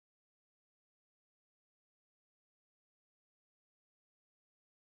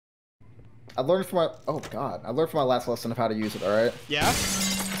I learned from my. Oh God, I learned from my last lesson of how to use it. All right. Yeah.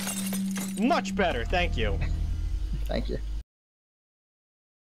 Much better, thank you. Thank you.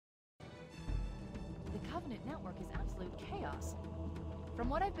 The Covenant network is absolute chaos. From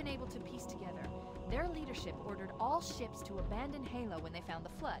what I've been able to piece together, their leadership ordered all ships to abandon Halo when they found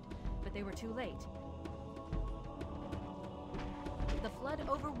the Flood, but they were too late. The Flood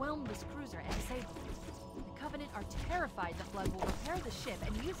overwhelmed this cruiser and disabled it. The Covenant are terrified the Flood will repair the ship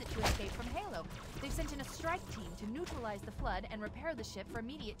and use it to escape from Halo. They've sent in a strike team to neutralize the Flood and repair the ship for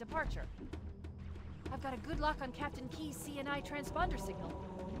immediate departure. I've got a good lock on Captain Key's CNI transponder signal.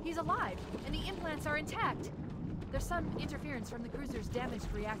 He's alive, and the implants are intact. There's some interference from the cruiser's damaged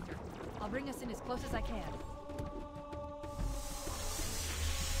reactor. I'll bring us in as close as I can.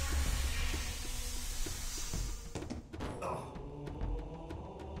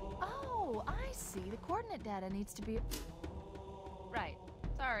 Oh, I see. The coordinate data needs to be... Right.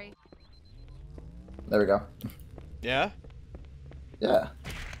 Sorry. There we go. Yeah? Yeah.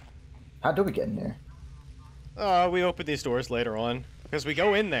 How do we get in here? We open these doors later on. Because we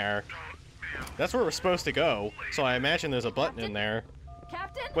go in there. That's where we're supposed to go. So I imagine there's a button in there.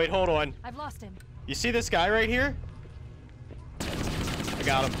 Captain? Wait, hold on. I've lost him. You see this guy right here? I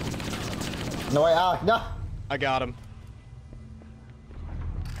got him. No way out. No. I got him.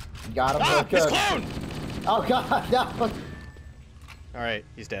 You got him. Ah! Good. His clone! Oh God. No. Alright,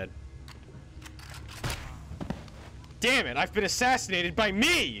 he's dead. Damn it, I've been assassinated by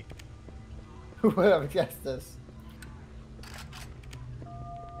me! Who would have guessed this?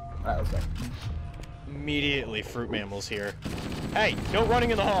 Alright, let's go. Immediately, fruit mammals here. Hey, no running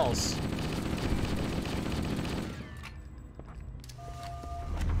in the halls.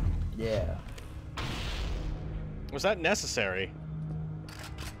 Yeah. Was that necessary?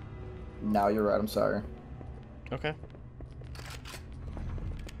 No, you're right. I'm sorry. Okay.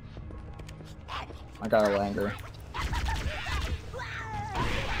 I got a Langer.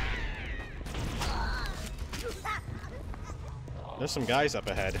 There's some guys up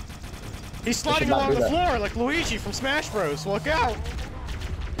ahead. He's sliding along the floor like Luigi from Smash Bros. Look out!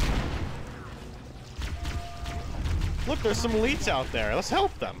 Look, there's some elites out there. Let's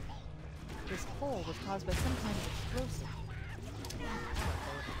help them. This hole was caused by some kind of explosive.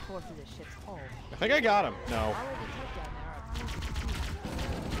 Tore through the ship's hull. I think I got him. No. All I detect down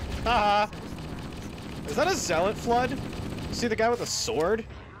there are Haha. Is that a zealot flood? See the guy with the sword?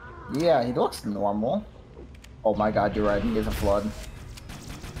 Yeah, he looks normal. Oh my God, you're right. He is a flood.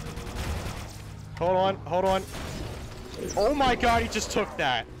 Hold on, hold on. Oh my God, he just took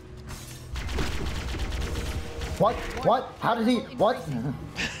that. What? What? How did he? What?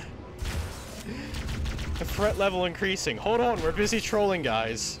 The threat level increasing. Hold on, we're busy trolling,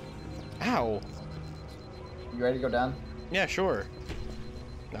 guys. Ow. You ready to go down? Yeah, sure.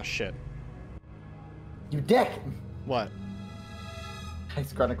 Ah, shit. You dick! What?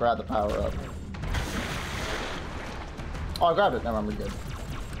 He's gonna grab the power up. Oh, I grabbed it. Never mind, we're good.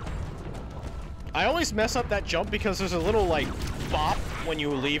 I always mess up that jump because there's a little, like, bop when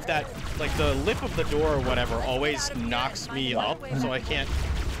you leave that, like, the lip of the door or whatever always knocks me up, so I can't...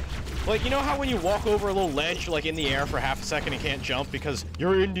 Like, you know how when you walk over a little ledge, like, in the air for half a second and can't jump because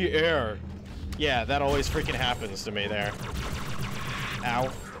you're in the air? Yeah, that always freaking happens to me there.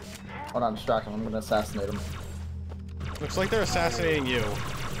 Ow. Hold on, distract him. I'm gonna assassinate him. Looks like they're assassinating you.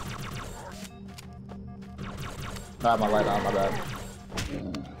 I have my light on, my bad.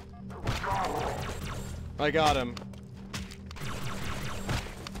 I got him.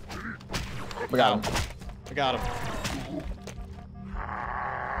 We got him. I got him.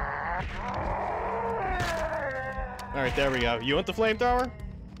 Alright, there we go. You want the flamethrower?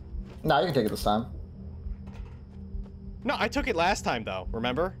 Nah, you can take it this time. No, I took it last time, though.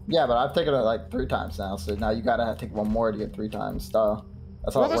 Remember? Yeah, but I've taken it like 3 times now, so now you gotta take one more to get 3 times. So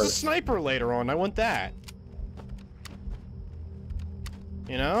that's how Well, it there's a works. sniper later on. I want that.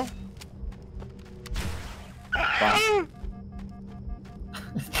 You know? Wow.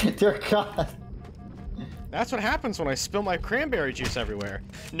 Dear God. That's what happens when I spill my cranberry juice everywhere.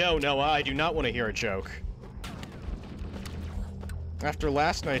 No, Noah, I do not want to hear a joke. After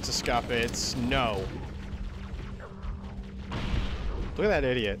last night's escapades, no. Look at that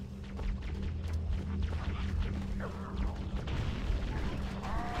idiot.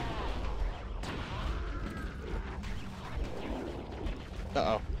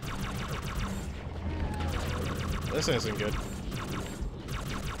 Uh-oh. This isn't good.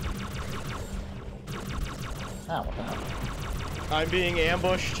 Ah, what the hell? I'm being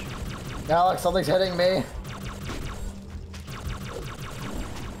ambushed. Alex, something's hitting me.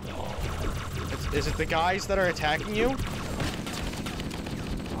 Is it the guys that are attacking you?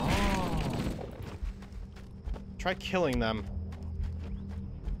 Oh. Try killing them.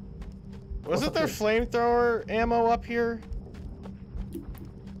 What's Wasn't up there here? flamethrower ammo up here?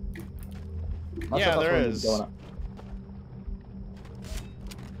 Not Yeah, sure if there that's where is. we're going up.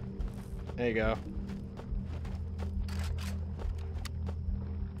 There you go.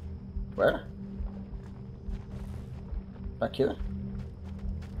 Where? Back here?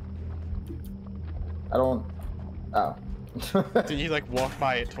 I don't... Oh. Did you like walk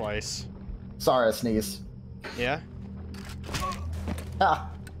by it twice? Sorry, I sneezed. Yeah? Ah.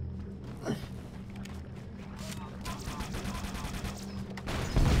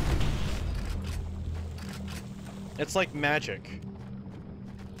 It's like magic.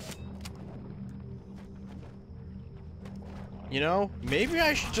 You know, maybe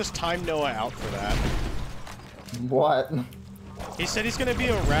I should just time Noah out for that. What? He said he's gonna be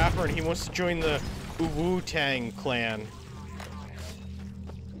a rapper and he wants to join the Wu-Tang clan.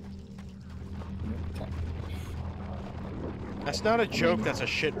 That's not a joke, that's a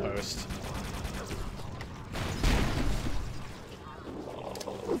shitpost.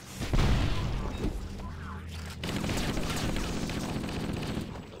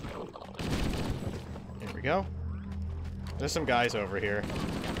 Here we go. There's some guys over here.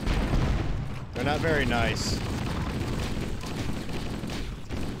 They're not very nice.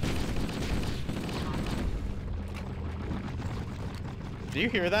 Do you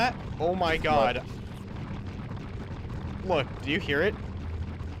hear that? Oh my god. Look, do you hear it?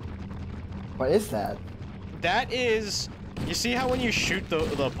 What is that? That is... You see how when you shoot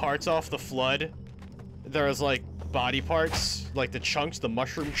the parts off the flood, there's like body parts, like the chunks, the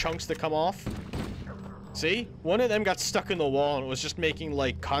mushroom chunks that come off? See? One of them got stuck in the wall and it was just making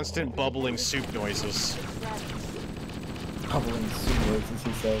like constant bubbling soup noises. Bubbling soup noises,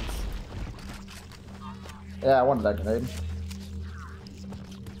 he says. Yeah, I wanted that grenade.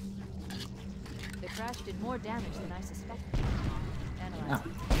 The crash did more damage than I suspected. Ah,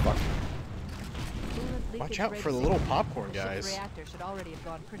 Analyzing. fuck. Coolant Watch leakage out rate for the little signal. popcorn Ship's guys. reactor should already have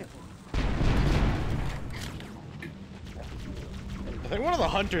gone critical. I think one of the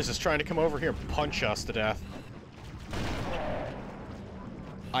hunters is trying to come over here and punch us to death.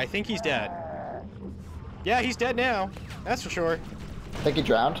 I think he's dead. Yeah, he's dead now. That's for sure. Think he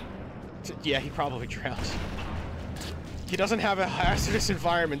drowned? Yeah, he probably drowned. He doesn't have a hazardous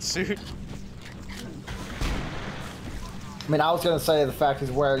environment suit. I mean, I was gonna say the fact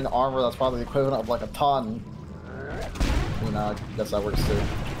he's wearing armor that's probably the equivalent of like a ton. You know, I guess that works too.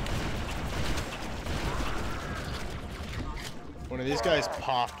 One of these guys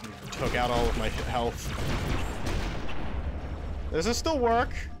popped and took out all of my health. Does this still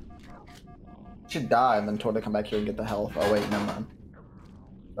work? Should die and then totally come back here and get the health. Oh wait, never mind.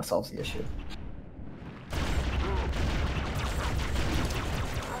 That solves the issue.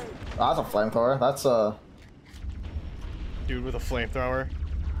 Oh, that's a flamethrower. That's a... Dude with a flamethrower.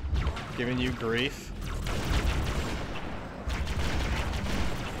 Giving you grief.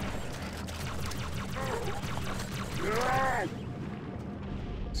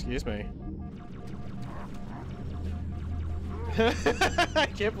 Excuse me. I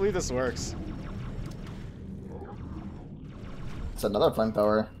can't believe this works. It's another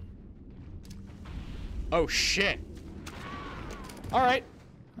flamethrower. Oh shit. Alright.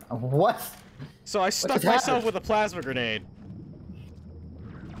 What? So I stuck just myself happened? with a plasma grenade.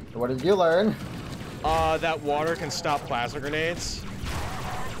 What did you learn? That water can stop plasma grenades.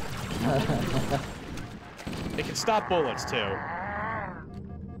 It can stop bullets too.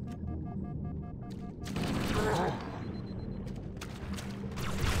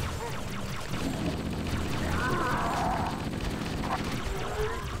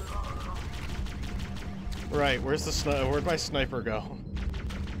 Right, where's the where'd my sniper go?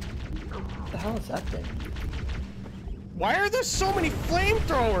 What the hell is that thing? Why are there so many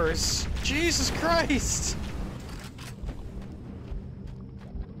flamethrowers? Jesus Christ!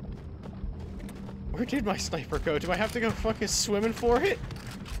 Where did my sniper go? Do I have to go fucking swimming for it?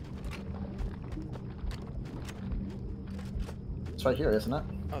 It's right here, isn't it?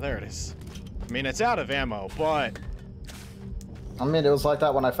 Oh, there it is. I mean, it's out of ammo, but... I mean, it was like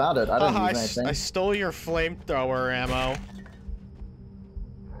that when I found it. I didn't Haha, use anything. I stole your flamethrower ammo.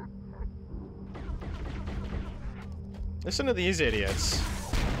 Listen to these idiots.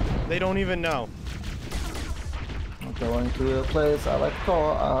 They don't even know. I'm going to a place I like to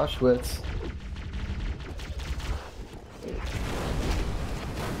call Auschwitz.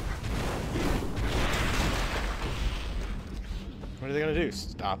 What are they gonna do?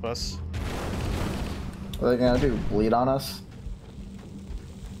 Stop us? What are they gonna do? Bleed on us?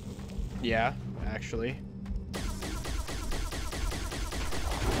 Yeah, actually.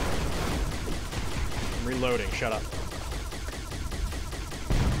 I'm reloading. Shut up.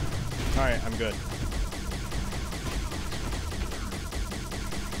 Alright, I'm good.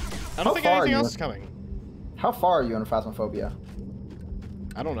 I don't think anything else is coming. How far are you in Phasmophobia?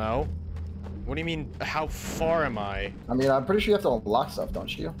 I don't know. What do you mean, how far am I? I mean, I'm pretty sure you have to unlock stuff,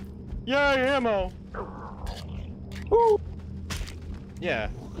 don't you? Yay, ammo! Woo! Yeah.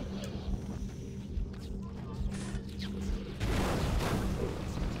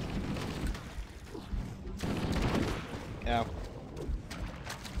 Ow.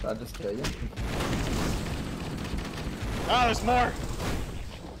 Did I just kill you? Ah, there's more!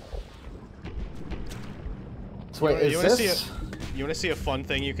 So wait, is this... You wanna see a fun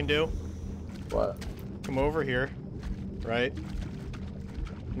thing you can do? What? Come over here. Right?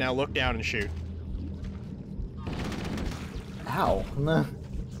 Now look down and shoot. Ow. Nah.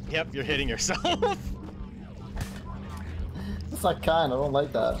 Yep, you're hitting yourself. That's not kind, I don't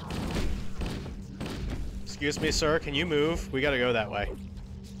like that. Excuse me, sir, can you move? We gotta go that way.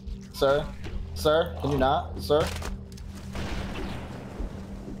 Sir? Sir? Can you not? Sir?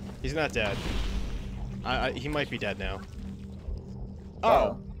 He's not dead. He might be dead now. Oh!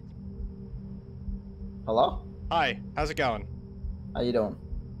 Uh-oh. Hello? Hi, how's it going? How you doing?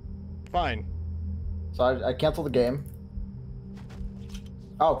 Fine. So I canceled the game.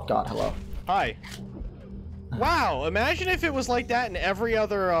 Oh god, hello. Hi. Wow, imagine if it was like that in every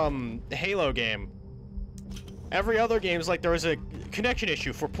other, Halo game. Every other game is like there was a connection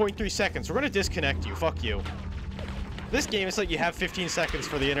issue for 0.3 seconds. We're gonna disconnect you, fuck you. This game is like you have 15 seconds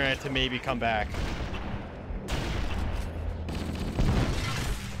for the internet to maybe come back.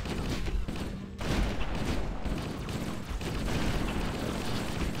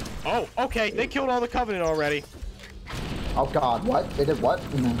 Oh, okay, they killed all the Covenant already. Oh god, what? They did what?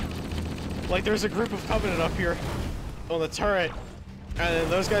 Like there's a group of Covenant up here on the turret, and then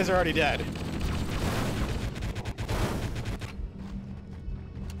those guys are already dead.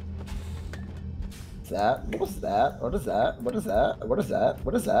 That? What was that? What is that? What is that? What is that?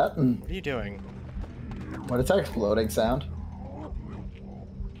 What is that? What are you doing? What is that exploding sound?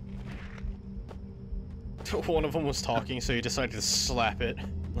 One of them was talking, so you decided to slap it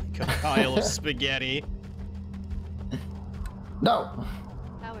like a pile of spaghetti. No!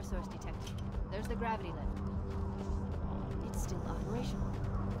 Power source detected. There's the gravity lift. It's still operational.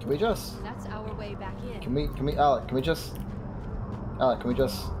 Can we just... That's our way back in. Alec, can we just...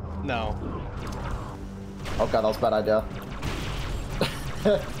 No. Oh god, that was a bad idea.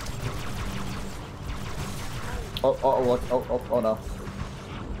 Oh no.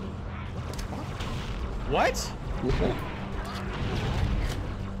 What?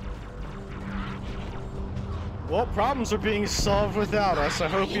 Well, problems are being solved without us. I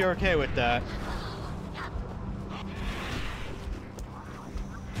hope you're okay with that.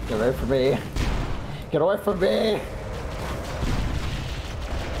 Get away from me. Get away from me!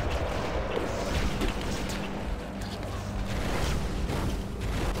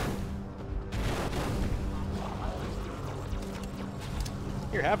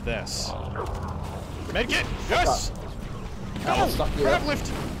 Here, have this. Medkit! Yes! Go! Grab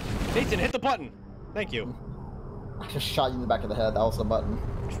lift! Nathan, hit the button. Thank you. I just shot you in the back of the head. That was the button.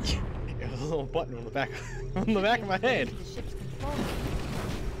 There's a little button on the back, on the back of my head.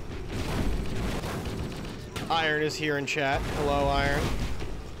 Iron is here in chat. Hello, Iron.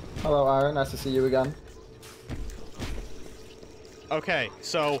 Hello, Iron. Nice to see you again. Okay,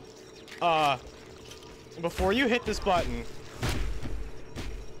 so, before you hit this button,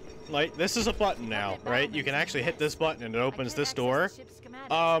 like, this is a button now, right? You can actually hit this button and it opens this door.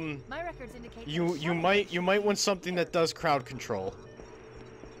 You might want something that does crowd control.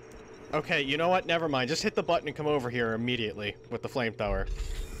 Okay, you know what? Never mind. Just hit the button and come over here immediately with the flamethrower.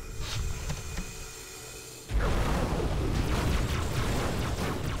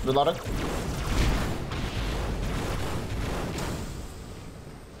 Reloading.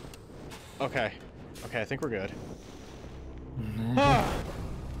 Okay. Okay, I think we're good. Ah!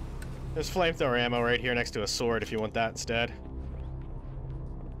 There's flamethrower ammo right here next to a sword if you want that instead.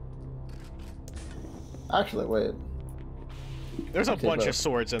 Actually, wait. There's a bunch but... of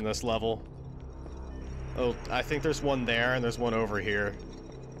swords in this level. Oh, I think there's one there and there's one over here.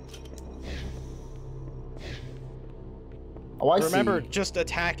 Oh, I Remember, see. just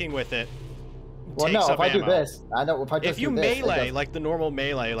attacking with it. Well, no, if I do this, I know if I just if you do this, melee, like the normal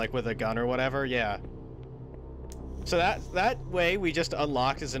melee, like with a gun or whatever, yeah. So that way we just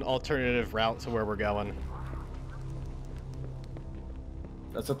unlock as an alternative route to where we're going.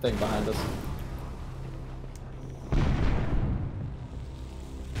 That's a thing behind us.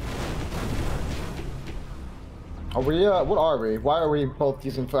 Are we, what are we? Why are we both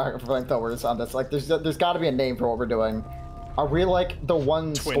using flamethrowers on this? Like, there's got to be a name for what we're doing. Are we like the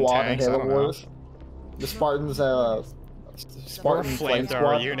one Twin squad tanks, in I Halo don't know. Wars? The Spartans, Spartan flame Flamethrower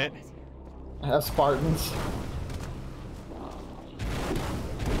squad? unit. Spartans.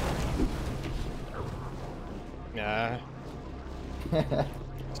 Nah.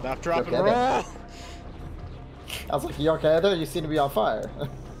 Stop, drop, Okay, and roll! I was like, you okay there? You seem to be on fire.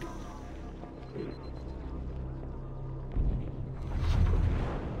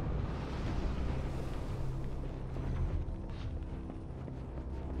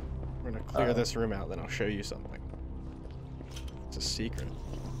 We're gonna clear this room out, then I'll show you something. It's a secret.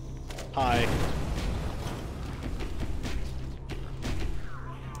 Hi.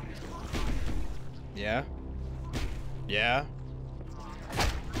 Yeah? Yeah?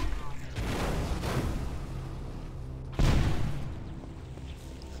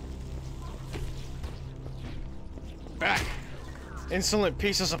 Back! Insolent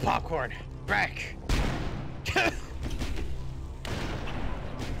pieces of popcorn! Back!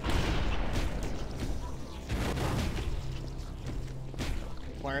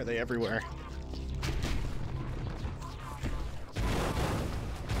 Why aren't they everywhere?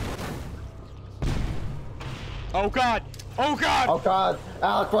 Oh god! Oh god! Oh god!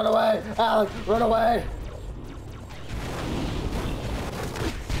 Alec, run away! Alec, run away!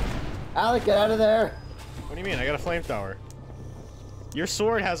 Alec, get out of there! What do you mean? I got a flamethrower. Your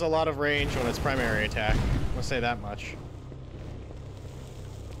sword has a lot of range on its primary attack. I'll say that much.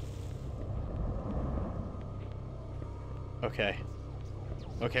 Okay.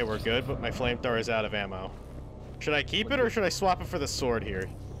 Okay, we're good, but my flamethrower is out of ammo. Should I keep it or should I swap it for the sword here?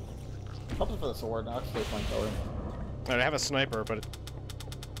 Probably for the sword, not for the flamethrower. Alright, I have a sniper, but...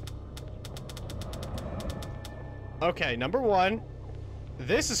 Okay, number one.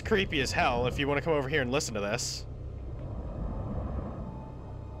 This is creepy as hell if you want to come over here and listen to this.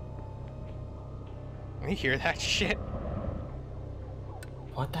 You hear that shit?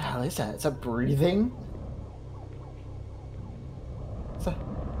 What the hell is that? Is that breathing?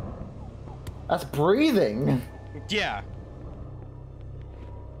 That's breathing! Yeah.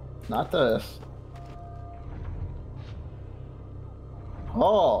 Not this.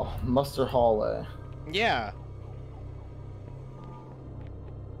 Oh, muster hallway. Yeah.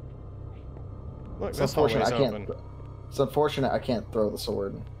 Look, It's this unfortunate hallway's I can't. open. It's unfortunate I can't throw the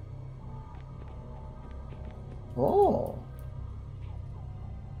sword. Oh.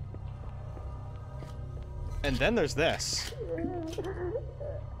 And then there's this.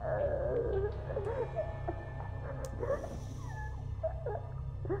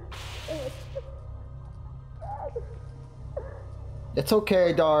 It's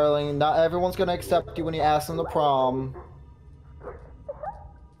okay, darling. Not everyone's gonna accept you when you ask them to prom.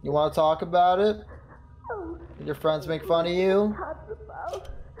 You want to talk about it? Did your friends make fun of you?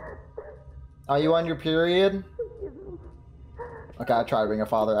 Are you on your period? Okay, I tried being a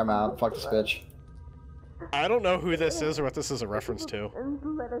father. I'm out. Fuck this bitch. I don't know who this is or what this is a reference to.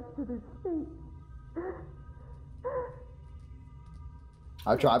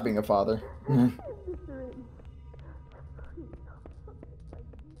 I tried being a father.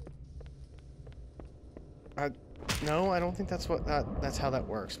 No, I don't think that's what that's how that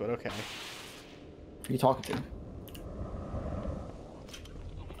works, but okay. Who are you talking to?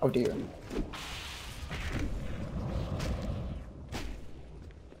 Oh dear.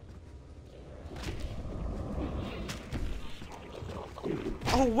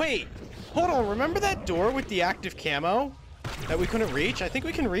 Oh wait! Hold on, remember that door with the active camo? That we couldn't reach? I think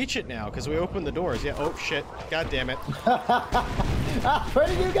we can reach it now, because we opened the doors. Yeah, oh shit. God damn it. Where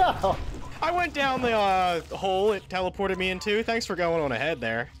did you go? I went down the hole it teleported me into. Thanks for going on ahead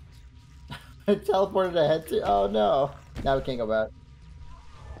there. It teleported ahead to. Oh no. Now we can't go back.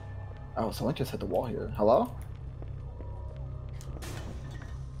 Oh, someone just hit the wall here. Hello?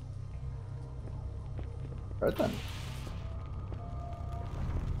 Right then.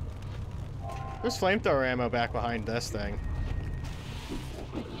 There's flamethrower ammo back behind this thing.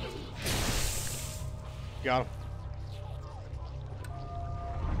 Got him.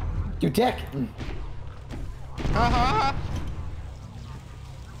 You dick! Ha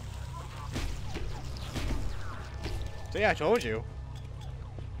So yeah, I told you.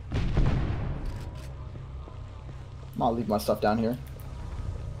 I'll leave my stuff down here.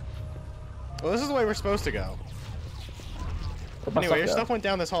 Well, this is the way we're supposed to go. Where'd my Anyway, your go? stuff went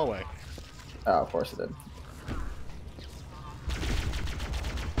down this hallway. Oh, of course it did.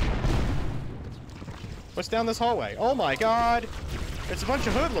 What's down this hallway? Oh my god! It's a bunch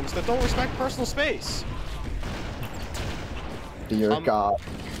of hoodlums that don't respect personal space. Dear God.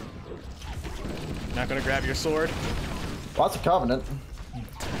 Not gonna grab your sword? Lots of Covenant.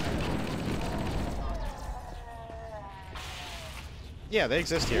 Yeah, they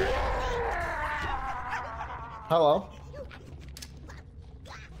exist here. Hello.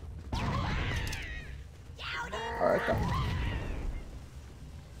 Alright then.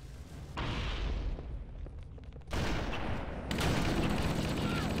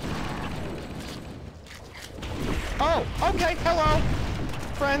 Oh, okay, hello,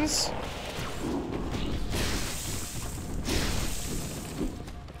 friends.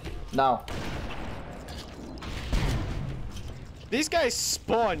 No. These guys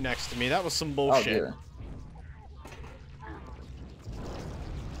spawned next to me. That was some Oh bullshit. dear.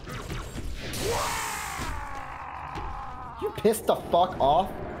 You pissed the fuck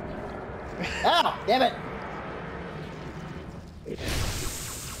off? Ow! Damn it!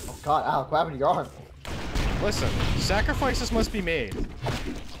 Oh god, Al, what happened to your arm? Listen, sacrifices must be made.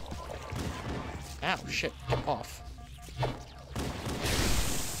 Ow, shit, get off.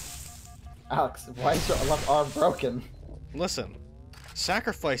 Alex, why is your left arm broken? Listen,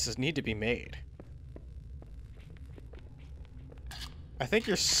 sacrifices need to be made. I think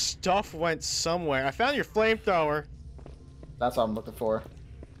your stuff went somewhere. I found your flamethrower. That's what I'm looking for.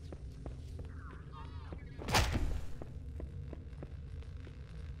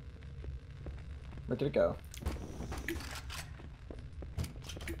 Where did it go?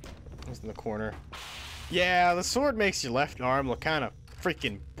 It's in the corner. Yeah, the sword makes your left arm look kind of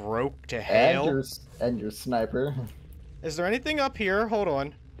freaking broke to hell. And your sniper. Is there anything up here? Hold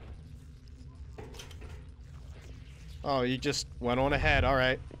on. Oh, you just went on ahead. All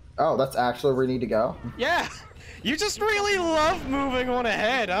right. Oh, that's actually where we need to go? Yeah! You just really love moving on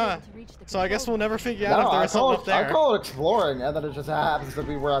ahead, huh? So I guess we'll never figure out No, if there's something up there. I call it exploring, and then it just happens to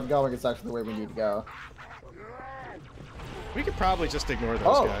be where I'm going. It's actually the way we need to go. We could probably just ignore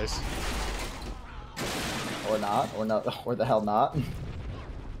those guys. Or not. Or not. Or the hell not.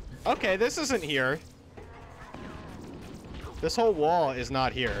 Okay, this isn't here. This whole wall is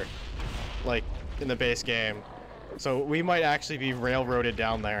not here. Like, in the base game. So we might actually be railroaded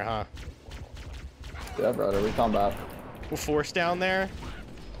down there, huh? Yeah, brother, what are we talking about? We're forced down there?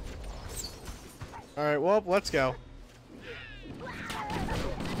 Alright, well, let's go.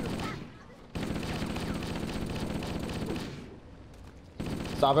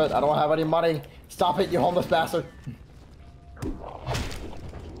 Stop it, I don't have any money. Stop it, you homeless bastard. Oh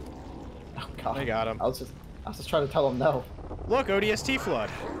god. I got him. I was just trying to tell him no. Look, ODST flood.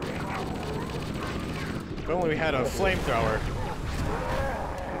 If only we had a flamethrower.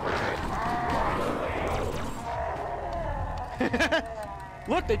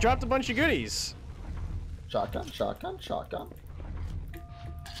 Look, they dropped a bunch of goodies. Shotgun, shotgun, shotgun.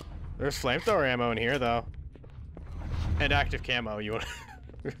 There's flamethrower ammo in here, though. And active camo. You want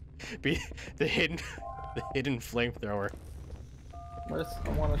to be the hidden flamethrower. I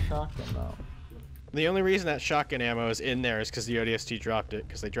want a shotgun though. The only reason that shotgun ammo is in there is because the ODST dropped it,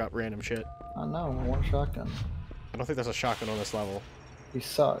 because they drop random shit. I know, I want a shotgun. I don't think there's a shotgun on this level. You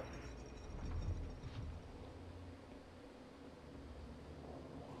suck.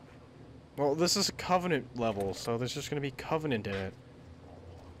 Well, this is a Covenant level, so there's just gonna be Covenant in it.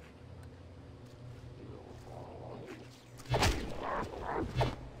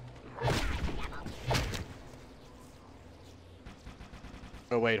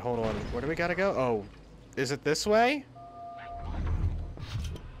 Oh wait, hold on. Where do we gotta go? Oh, is it this way?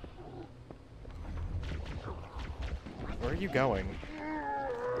 Where are you going?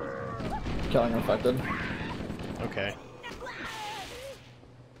 Killing infected. Okay.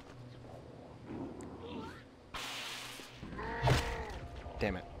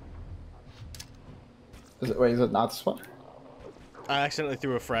 Damn it. Wait, is it not this one? I accidentally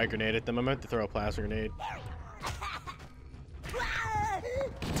threw a frag grenade at them. I meant to throw a plasma grenade.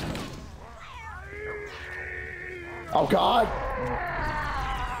 Oh god!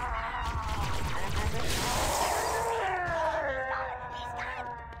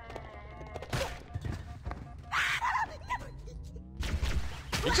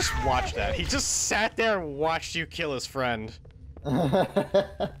 He just watched that. He just sat there and watched you kill his friend.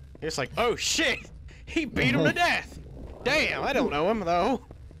 He's like, oh shit! He beat him to death! Damn, I don't know him though.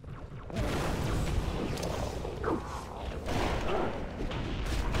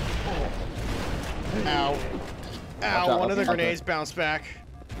 Ow. Ow, one of the grenades bounced back.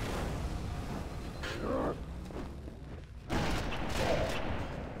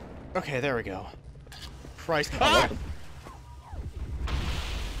 Okay, there we go. Christ. Ah!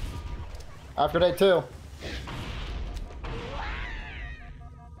 After day 2.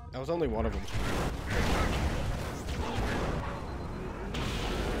 That was only one of them.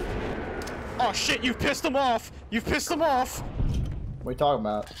 Oh shit, you've pissed him off! You've pissed him off! What are you talking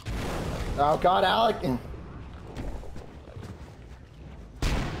about? Oh god, Alec!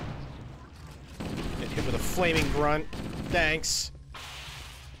 Get hit with a flaming grunt. Thanks.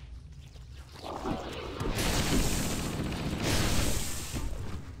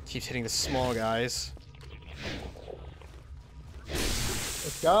 Keeps hitting the small guys.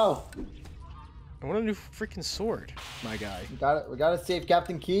 Let's go! I want a new freaking sword, my guy. We gotta save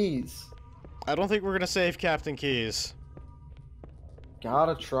Captain Keys. I don't think we're gonna save Captain Keys.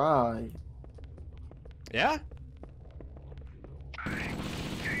 Gotta try. Yeah?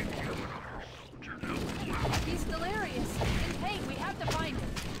 He's delirious. In pain. We have to find him.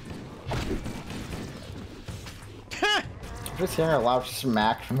 I'm just hearing a loud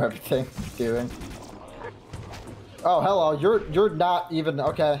smack from everything he's doing. Oh, hello. You're not even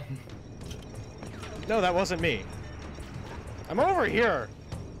okay. No, that wasn't me. I'm over here.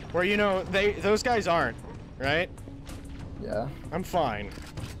 Where, you know, those guys aren't, right? Yeah. I'm fine.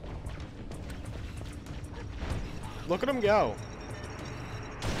 Look at him go.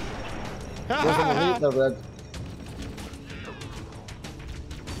 There's an elite in the red.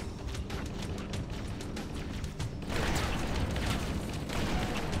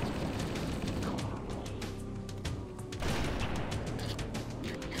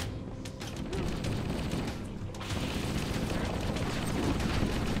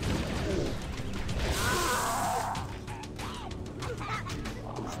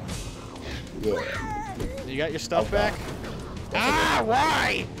 Yeah. You got your stuff back? Ah,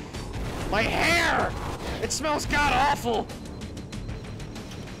 why? My hair! It smells god-awful!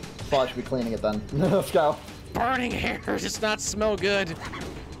 Probably should be cleaning it then. Let's go. Burning hair does not smell good.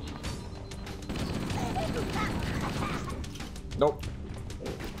 Nope.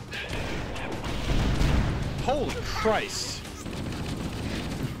 Holy Christ.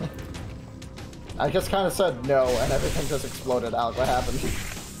 I just kind of said no, and everything just exploded out. What happened?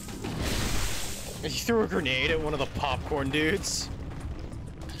 He threw a grenade at one of the popcorn dudes.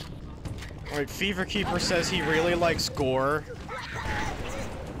 Alright, Fever Keeper says he really likes gore.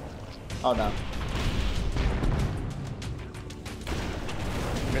 Oh no.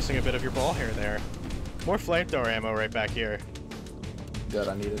 Missing a bit of your ball hair there. More flamethrower ammo right back here. Good,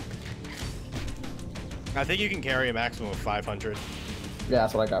 I need it. I think you can carry a maximum of 500. Yeah,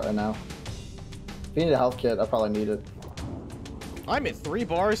 that's what I got right now. If you need a health kit, I probably need it. I'm at 3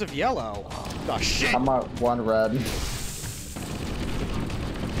 bars of yellow. Oh shit! I'm at 1 red.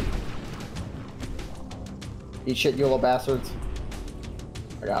 Eat shit, you little bastards.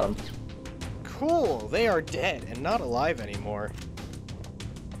 I got him. Cool, they are dead and not alive anymore.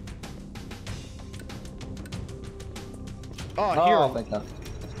 Oh, here. Oh, thank God.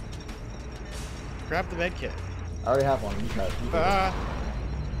 Grab the med kit. I already have one.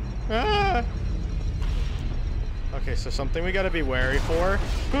 Okay, so something we gotta be wary for.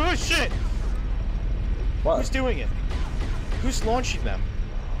 Oh shit! What? Who's doing it? Who's launching them?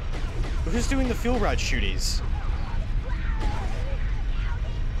 Who's doing the fuel rod shooties?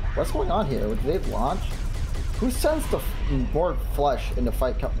 What's going on here? Did they launch? Who sends the board flesh in the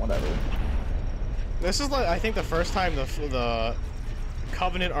fight cup? Whatever. This is like, I think, the first time the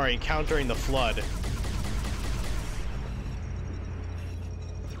Covenant are encountering the Flood.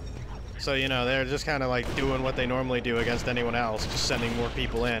 So, you know, they're just kind of like doing what they normally do against anyone else, just sending more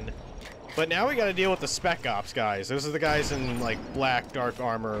people in. But now we gotta deal with the Spec Ops guys. Those are the guys in, like, black, dark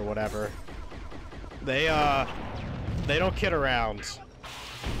armor or whatever. They don't kid around.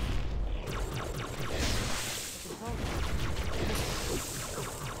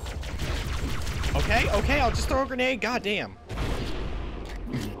 Okay, I'll just throw a grenade, goddamn.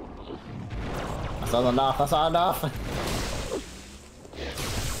 That's not enough, that's not enough.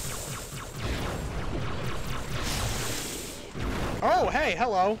 Oh, hey,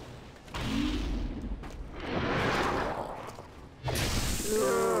 hello.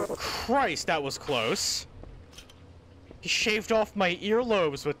 Christ, that was close. He shaved off my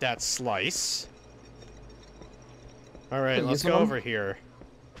earlobes with that slice. Alright, let's go over here.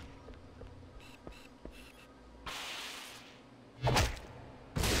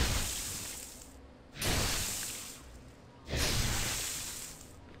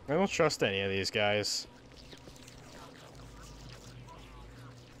 I don't trust any of these guys.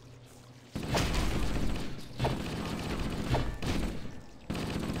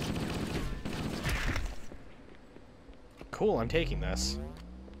 Cool, I'm taking this.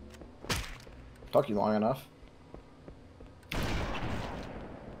 Took you long enough.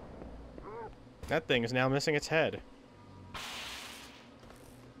 That thing is now missing its head.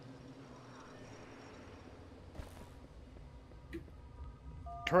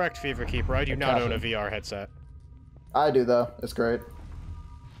 Correct, Fever Keeper. I do not own a VR headset. I do, though. It's great.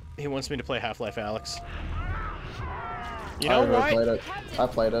 He wants me to play Half-Life Alyx. You know what? Played it. I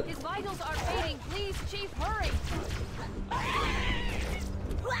played it. His vitals are fading. Please, Chief, hurry.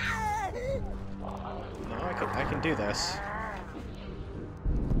 No, I can do this.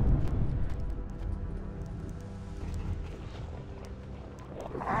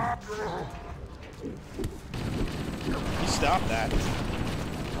 You stop that.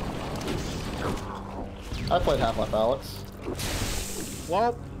 I played Half-Life Alyx.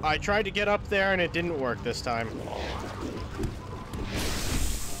 Well, I tried to get up there and it didn't work this time.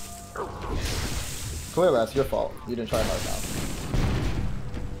 Clearly, that's your fault. You didn't try hard enough.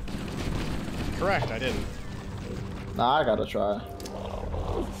 Correct, I didn't. Nah, I gotta try.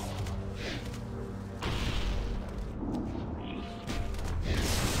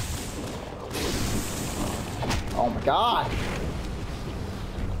 Oh my god!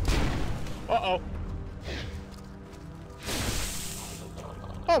 Uh-oh.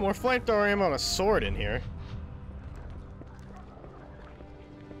 Oh, more flamethrower ammo and a sword in here.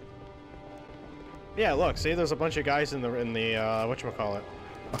 Yeah, look, see, there's a bunch of guys in the whatchamacallit.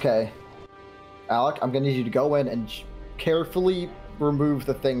 Okay. Alec, I'm gonna need you to go in and carefully remove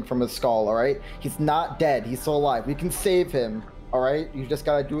the thing from his skull, alright? He's not dead, he's still alive. We can save him, alright? You just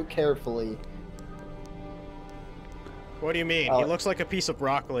gotta do it carefully. What do you mean? He looks like a piece of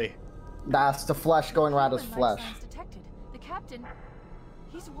broccoli. That's the flesh going around his flesh. The captain,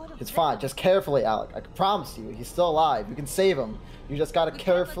 he's one of It's them. fine, just carefully, Alec. I can promise you, he's still alive. You can save him. You just gotta We can't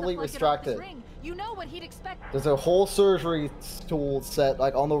let the carefully Flood get extract off his it. ring. You know what he'd expect. There's a whole surgery tool set,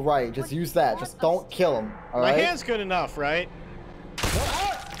 like, on the right. Just use that. Just don't kill him, My alright? hand's good enough, right?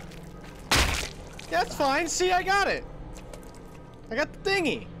 That's fine. See, I got it. I got the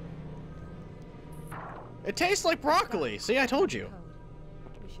thingy. It tastes like broccoli. See, I told you.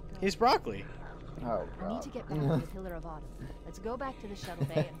 We should go. He's broccoli. Oh, I need God. to get back to the Pillar of Autumn. Let's go back to the shuttle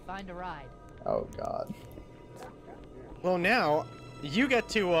bay and find a ride. Oh, God. Well, now, you get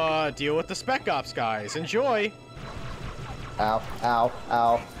to, deal with the Spec Ops guys. Enjoy! Ow, ow,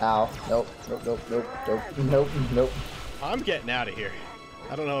 ow, ow. Nope, nope, nope, nope, nope, nope, nope. I'm getting out of here.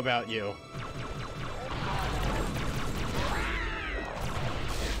 I don't know about you.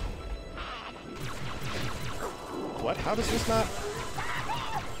 What? How does this not...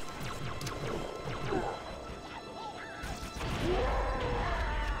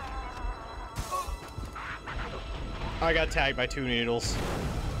 I got tagged by 2 needles.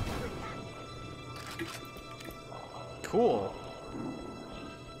 Cool.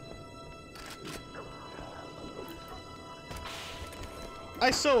 I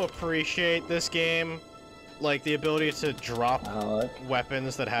so appreciate this game. Like, the ability to drop Alec,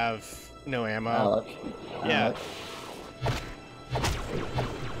 weapons that have no ammo. Alec. Yeah. Alec.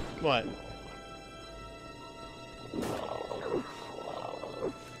 What?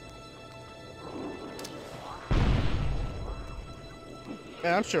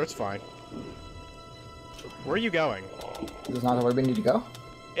 Yeah, I'm sure it's fine. Where are you going? This is not where we need to go?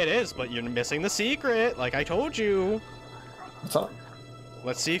 It is, but you're missing the secret, like I told you. What's up?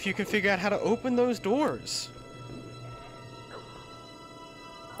 Let's see if you can figure out how to open those doors.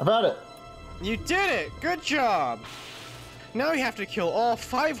 I found it. You did it! Good job! Now we have to kill all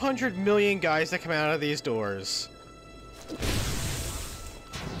 500 million guys that come out of these doors.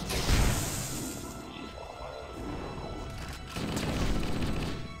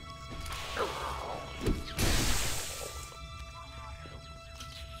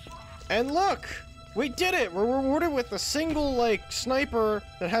 And look! We did it! We're rewarded with a single, like, sniper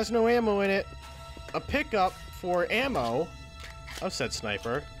that has no ammo in it, a pickup for ammo of said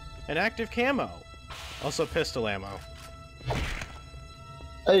sniper, and active camo. Also pistol ammo.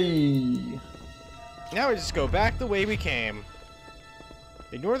 Hey. Now we just go back the way we came.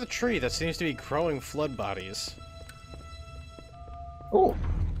 Ignore the tree that seems to be growing flood bodies. Oh.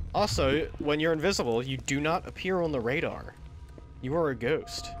 Also, when you're invisible, you do not appear on the radar. You are a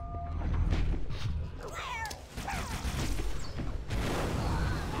ghost.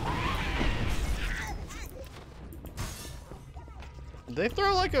 They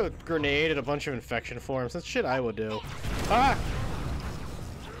throw like a grenade at a bunch of infection forms. That's shit I would do. Ah!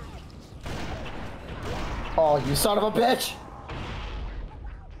 Oh, you son of a bitch!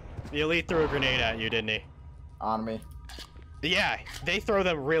 The elite threw a grenade at you, didn't he? On me. Yeah, they throw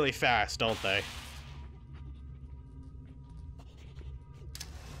them really fast, don't they?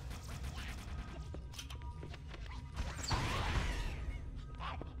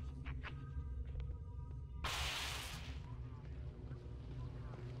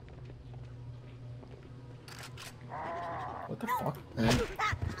 What the fuck?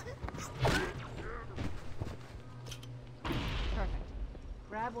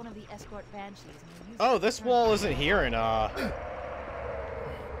 of the escort banshees and use Oh, it to this turn wall them isn't here in,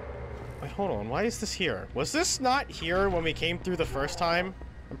 Wait, hold on. Why is this here? Was this not here when we came through the first time?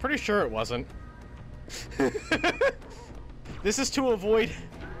 I'm pretty sure it wasn't. This is to avoid...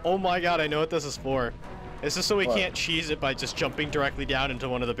 Oh my god, I know what this is for. This is so we can't cheese it by just jumping directly down into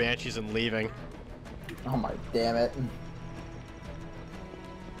one of the banshees and leaving. Oh my damn it.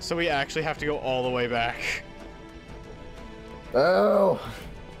 So we actually have to go all the way back. Oh.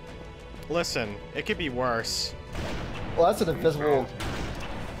 Listen, it could be worse. Well, that's an invisible...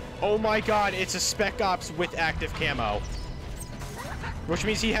 Oh my god, it's a Spec Ops with active camo. Which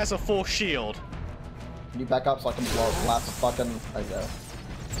means he has a full shield. Can you back up so I can blast the fucking... I go.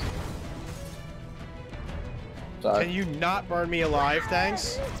 Sorry. Can you not burn me alive,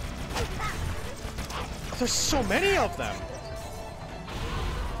 thanks? There's so many of them!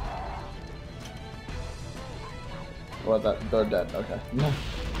 Well, they're dead, okay.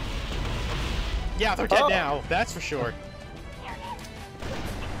 Yeah, they're dead now, that's for sure.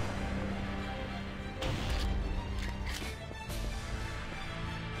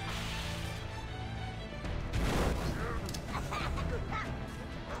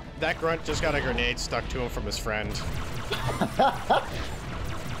 That grunt just got a grenade stuck to him from his friend.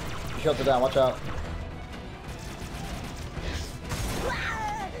 He shuts it down, watch out.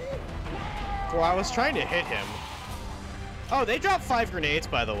 Well, I was trying to hit him. Oh, they dropped 5 grenades,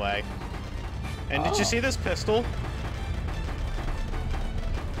 by the way. And did you see this pistol?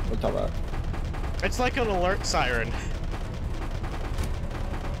 What are you talking about? It's like an alert siren.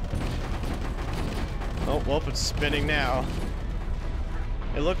 Oh, well, it's spinning now.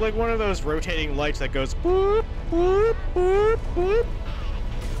 It looked like one of those rotating lights that goes boop, boop, boop, boop.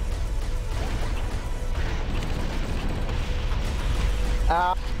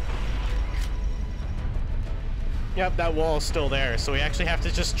 Yep, that wall is still there, so we actually have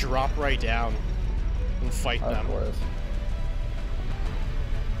to just drop right down and fight them. Of course.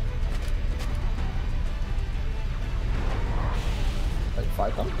 Wait,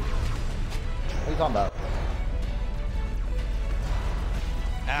 fight them? What are you talking about?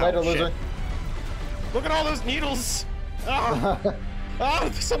 Ow, Later, shit. loser. Look at all those needles! Oh!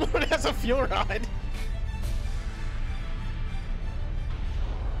 Oh, someone has a fuel rod!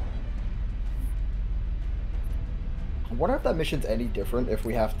 I wonder if that mission's any different if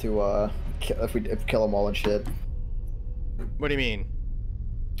we have to, if we kill them all and shit. What do you mean?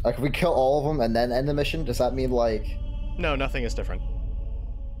 Like, if we kill all of them and then end the mission, does that mean, like... No, nothing is different.